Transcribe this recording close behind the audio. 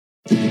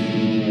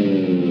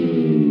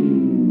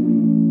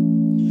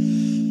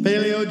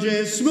Paleo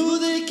J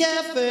Smoothie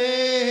Cafe.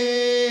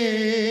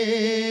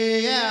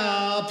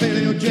 Yeah,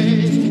 Paleo J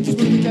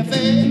Smoothie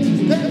Cafe.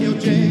 Paleo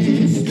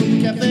J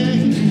Smoothie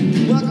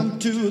Cafe. Welcome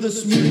to the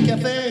Smoothie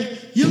Cafe.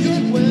 You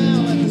get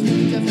well at the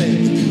Smoothie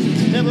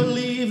Cafe. Never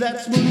leave that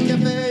Smoothie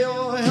Cafe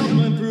or help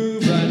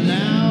improve right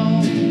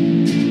now.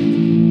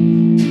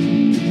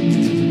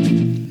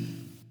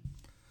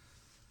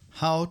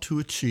 How to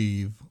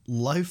achieve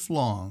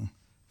lifelong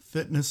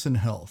fitness and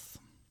health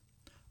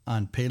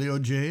on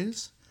Paleo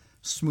J's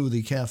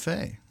Smoothie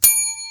Cafe.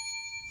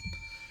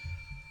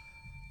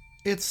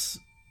 It's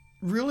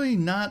really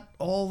not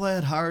all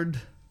that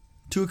hard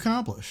to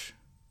accomplish.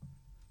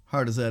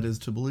 Hard as that is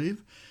to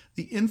believe,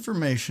 the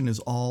information is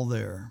all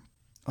there.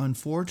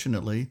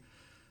 Unfortunately,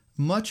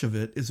 much of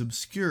it is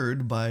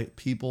obscured by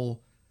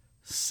people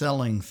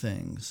selling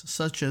things,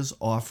 such as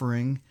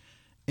offering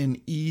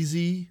an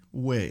easy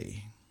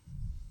way.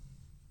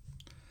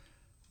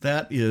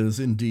 That is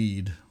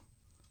indeed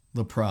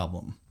the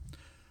problem.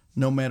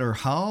 No matter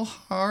how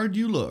hard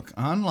you look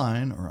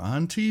online or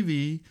on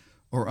TV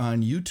or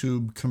on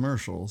YouTube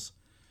commercials,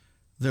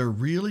 there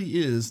really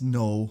is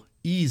no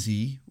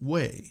easy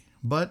way.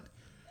 But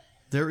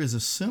there is a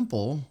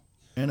simple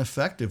and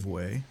effective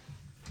way.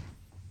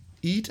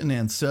 Eat an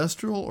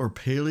ancestral or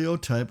paleo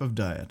type of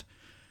diet.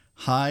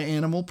 High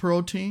animal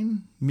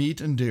protein, meat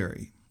and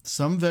dairy,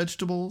 some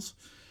vegetables,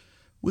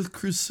 with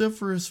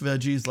cruciferous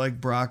veggies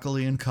like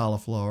broccoli and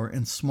cauliflower,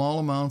 and small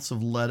amounts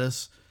of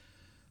lettuce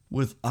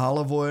with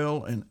olive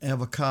oil and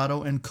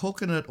avocado and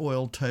coconut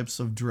oil types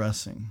of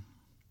dressing.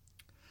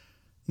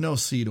 No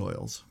seed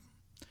oils.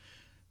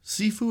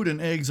 Seafood and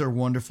eggs are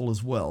wonderful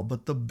as well,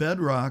 but the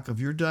bedrock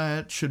of your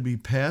diet should be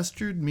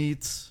pastured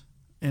meats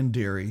and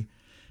dairy,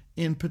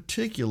 in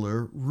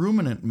particular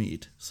ruminant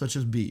meat, such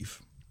as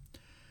beef.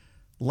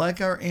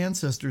 Like our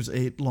ancestors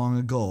ate long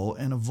ago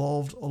and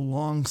evolved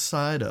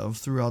alongside of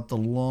throughout the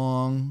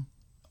long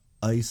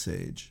ice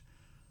age.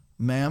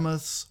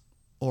 Mammoths,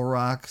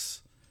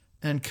 aurochs,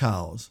 and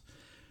cows.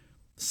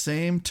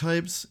 Same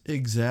types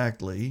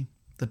exactly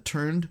that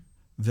turned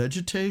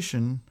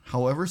vegetation,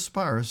 however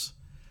sparse,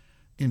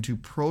 into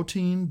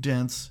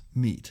protein-dense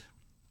meat.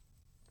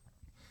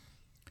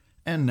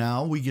 And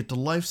now we get to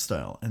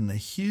lifestyle and the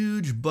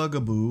huge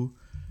bugaboo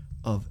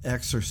of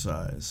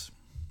exercise.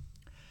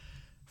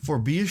 For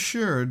be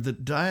assured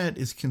that diet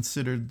is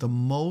considered the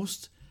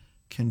most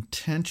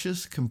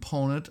contentious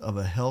component of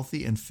a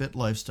healthy and fit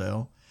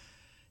lifestyle.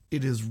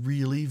 It is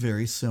really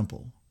very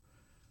simple.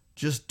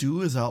 Just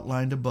do as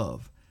outlined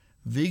above.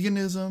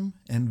 Veganism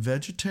and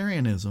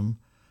vegetarianism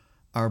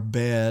are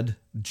bad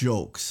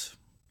jokes.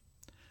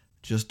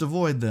 Just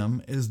avoid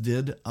them as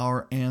did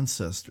our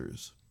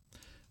ancestors.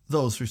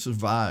 Those who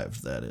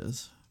survived, that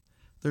is.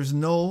 There's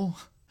no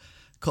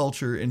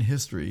culture in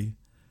history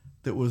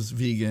that was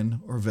vegan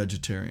or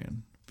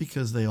vegetarian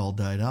because they all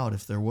died out,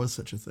 if there was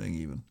such a thing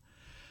even.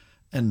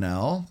 And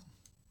now,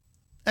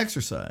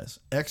 exercise.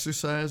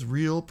 Exercise,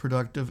 real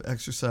productive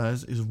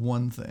exercise is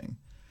one thing.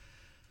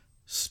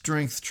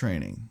 Strength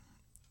training.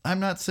 I'm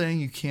not saying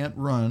you can't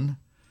run,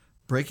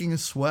 breaking a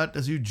sweat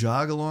as you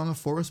jog along a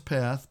forest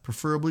path,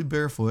 preferably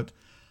barefoot.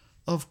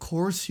 Of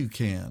course you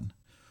can.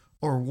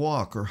 Or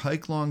walk or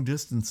hike long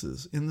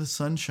distances in the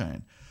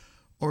sunshine,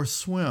 or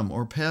swim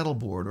or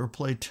paddleboard or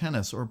play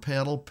tennis or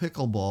paddle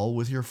pickleball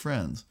with your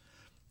friends.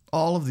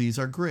 All of these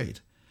are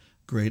great.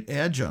 Great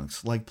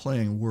adjuncts like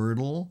playing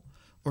Wordle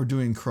or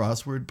doing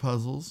crossword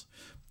puzzles,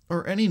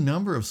 or any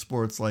number of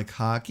sports like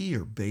hockey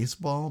or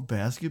baseball,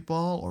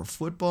 basketball or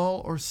football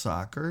or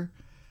soccer.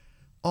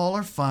 All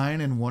are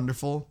fine and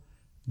wonderful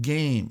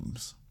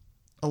games,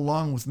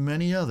 along with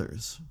many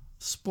others,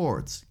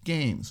 sports,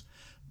 games,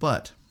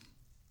 but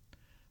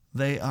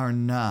they are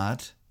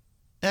not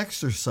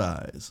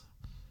exercise.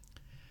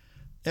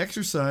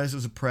 Exercise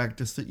is a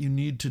practice that you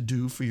need to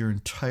do for your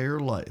entire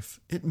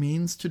life. It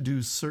means to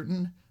do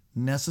certain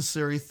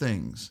necessary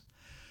things.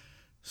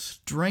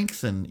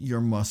 Strengthen your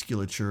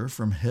musculature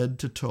from head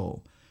to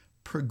toe,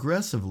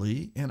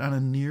 progressively and on a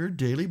near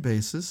daily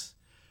basis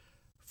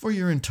for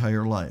your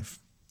entire life,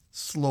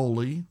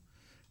 slowly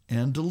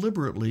and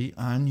deliberately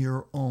on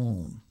your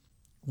own,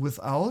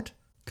 without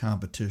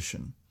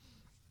competition.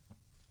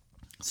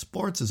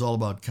 Sports is all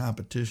about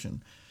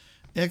competition.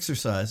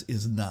 Exercise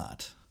is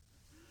not.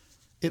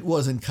 It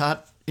was in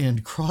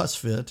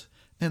CrossFit,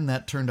 and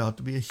that turned out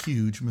to be a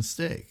huge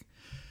mistake.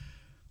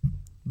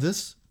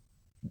 This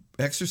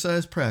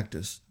exercise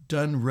practice,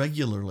 done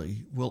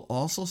regularly, will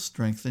also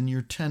strengthen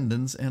your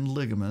tendons and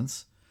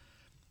ligaments,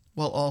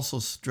 while also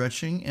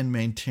stretching and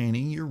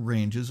maintaining your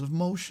ranges of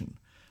motion.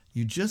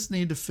 You just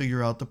need to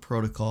figure out the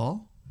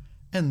protocol,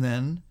 and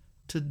then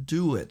to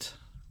do it.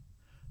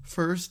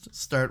 First,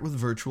 start with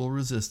virtual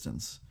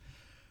resistance.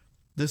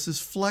 This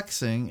is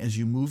flexing as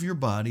you move your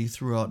body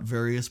throughout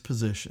various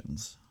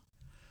positions.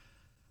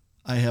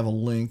 I have a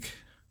link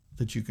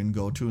that you can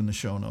go to in the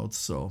show notes,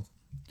 so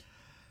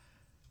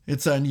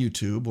it's on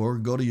YouTube, or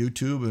go to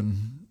YouTube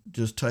and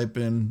just type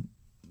in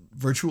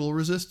virtual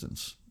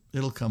resistance.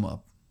 It'll come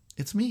up.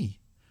 It's me.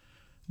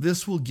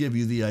 This will give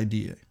you the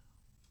idea.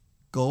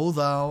 Go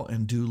thou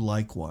and do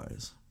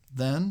likewise.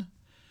 Then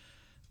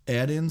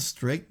add in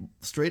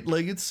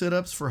straight-legged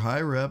sit-ups for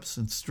high reps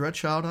and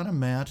stretch out on a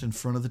mat in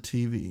front of the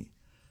TV.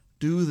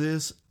 Do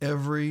this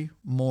every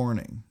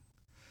morning.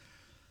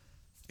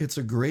 It's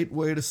a great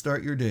way to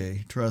start your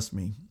day, trust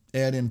me.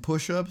 Add in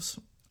push-ups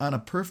on a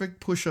perfect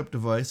push-up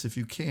device if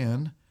you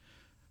can,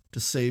 to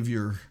save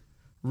your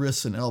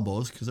wrists and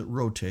elbows because it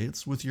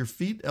rotates, with your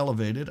feet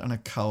elevated on a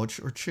couch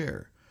or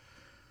chair.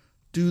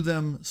 Do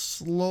them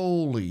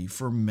slowly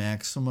for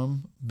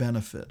maximum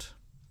benefit.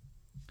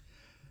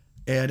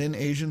 Add in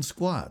Asian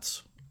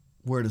squats,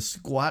 where to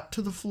squat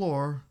to the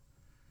floor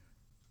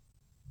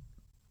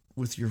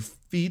with your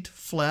feet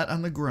flat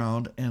on the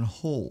ground and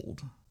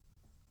hold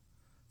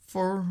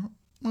for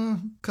a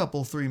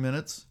couple, 3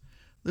 minutes.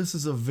 This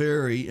is a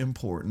very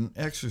important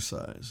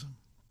exercise.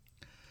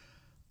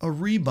 A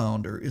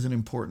rebounder is an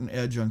important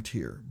adjunct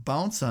here.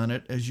 Bounce on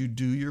it as you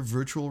do your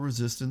virtual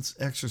resistance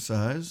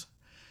exercises,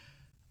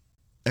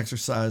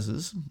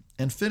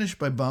 and finish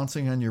by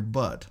bouncing on your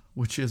butt,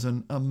 which is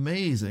an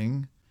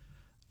amazing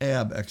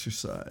ab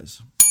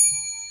exercise.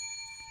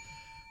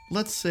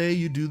 Let's say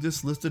you do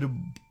this listed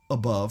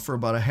above for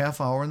about a half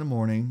hour in the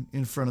morning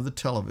in front of the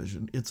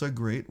television. It's a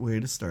great way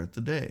to start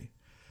the day.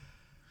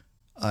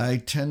 I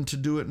tend to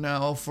do it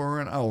now for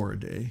an hour a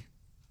day.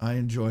 I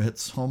enjoy it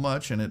so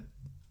much, and it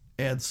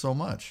adds so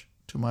much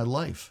to my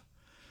life.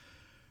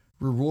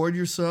 Reward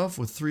yourself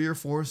with 3 or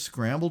 4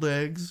 scrambled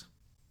eggs.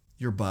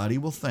 Your body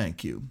will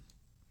thank you.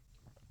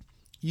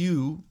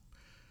 You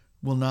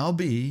will now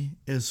be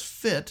as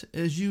fit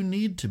as you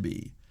need to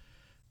be.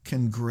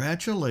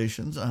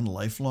 Congratulations on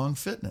lifelong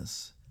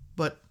fitness.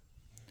 But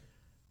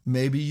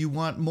maybe you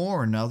want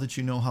more now that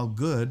you know how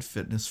good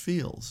fitness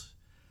feels.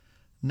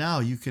 Now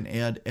you can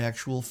add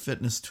actual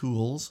fitness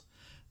tools,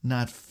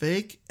 not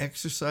fake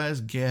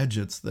exercise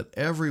gadgets that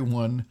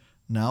everyone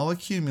now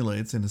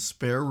accumulates in a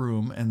spare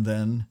room and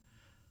then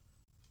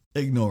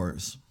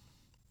ignores.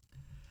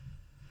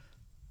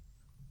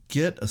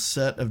 Get a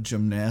set of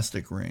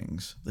gymnastic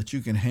rings that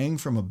you can hang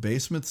from a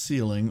basement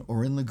ceiling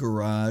or in the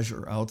garage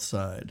or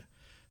outside.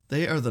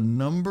 They are the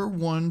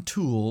 #1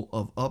 tool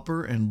of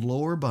upper and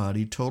lower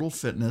body total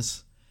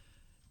fitness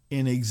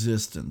in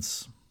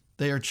existence.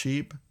 They are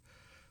cheap,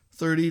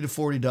 $30 to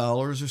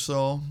 $40 or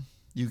so.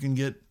 You can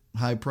get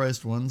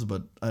high-priced ones,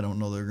 but I don't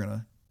know they're going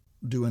to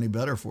do any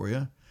better for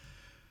you.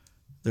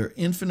 They're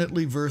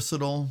infinitely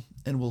versatile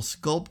and will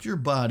sculpt your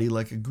body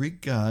like a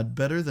Greek god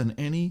better than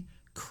any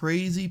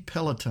crazy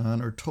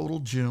Peloton or Total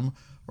Gym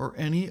or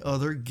any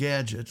other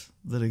gadget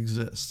that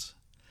exists.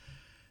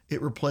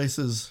 It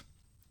replaces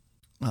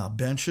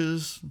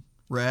benches,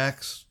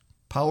 racks,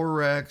 power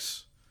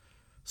racks,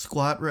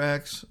 squat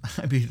racks.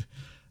 I mean,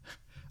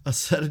 a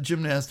set of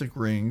gymnastic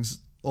rings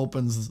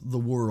opens the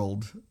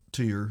world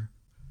to your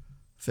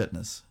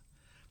fitness.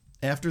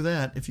 After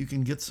that, if you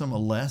can get some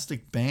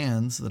elastic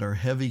bands that are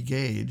heavy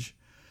gauge,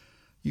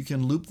 you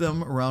can loop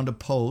them around a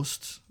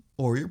post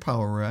or your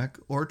power rack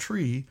or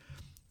tree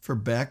for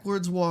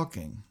backwards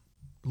walking.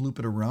 Loop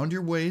it around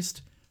your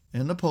waist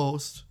and the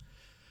post,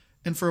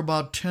 and for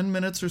about 10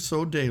 minutes or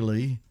so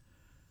daily,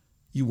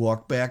 you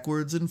walk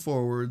backwards and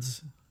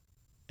forwards,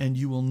 and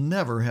you will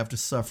never have to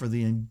suffer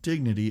the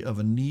indignity of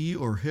a knee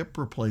or hip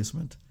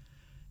replacement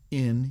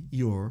in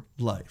your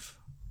life.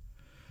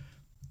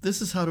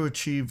 This is how to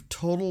achieve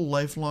total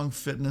lifelong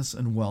fitness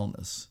and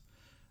wellness.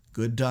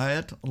 Good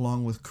diet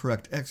along with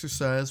correct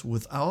exercise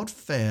without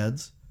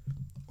fads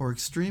or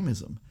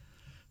extremism.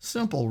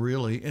 Simple,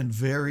 really, and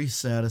very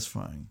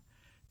satisfying.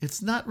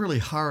 It's not really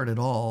hard at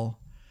all.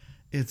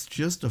 It's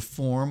just a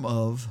form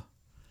of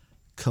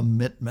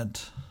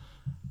commitment.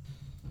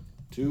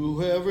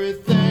 To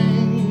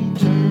everything,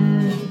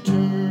 turn,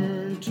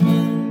 turn,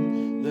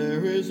 turn.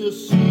 There is a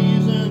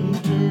season,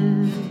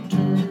 turn,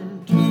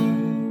 turn,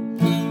 turn.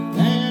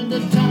 And a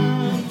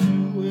time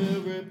to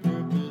every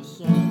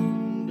purpose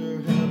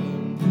under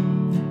heaven.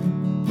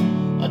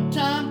 A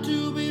time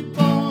to be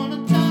born,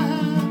 a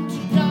time to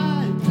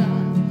die, a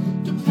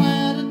time to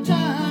plant, a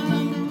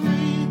time to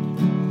reap.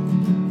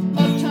 A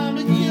time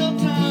to kill,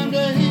 time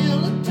to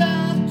heal, a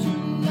time to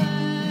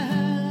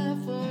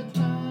laugh, a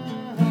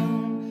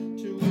time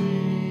to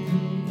weep.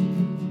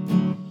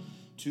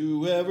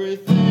 To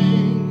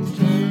everything,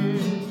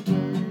 turn,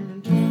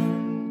 turn,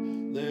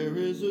 turn. There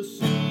is a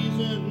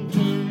season,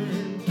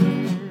 turn,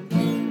 turn,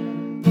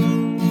 turn.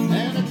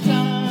 And a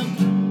time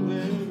to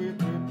every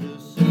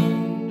purpose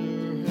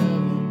under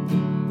heaven.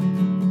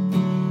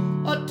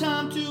 A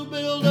time to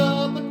build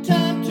up, a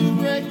time to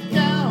break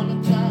down,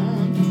 a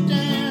time to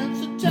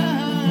dance, a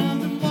time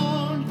to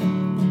mourn,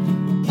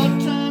 a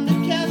time to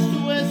cast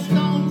away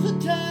stones, a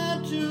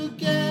time to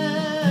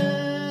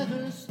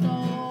gather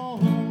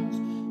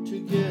stones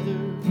together.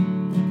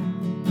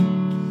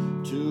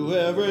 To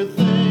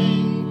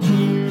everything,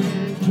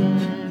 turn,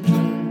 turn,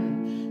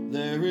 turn.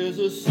 There is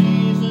a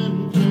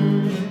season,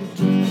 turn,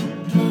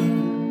 turn,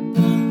 turn.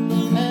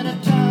 And a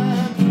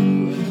time to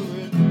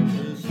every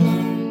purpose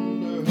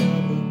under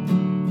heaven.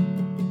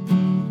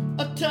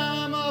 A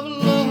time of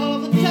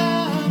love, a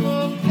time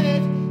of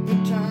hate, a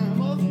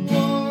time of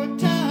war.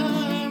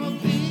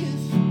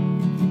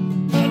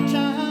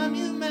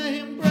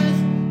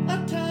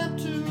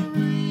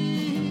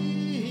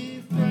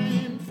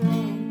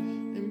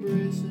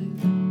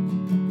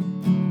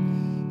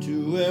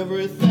 To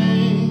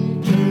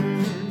everything,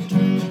 turn,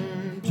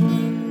 turn,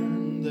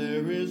 turn.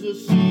 There is a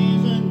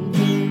season,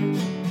 turn,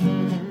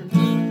 turn,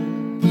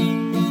 turn.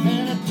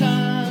 And a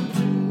time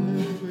to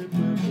every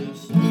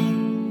purpose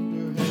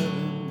under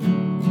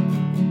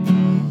heaven.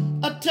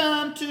 A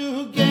time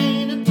to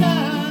gain, a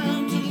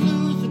time to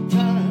lose, a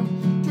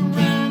time to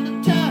rend,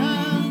 a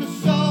time to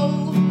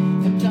sow,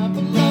 a time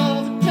for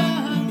love, a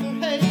time for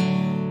hate,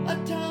 a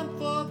time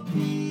for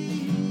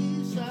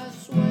peace. I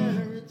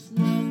swear it's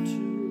not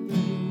too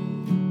late.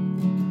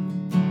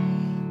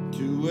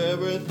 To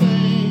everything.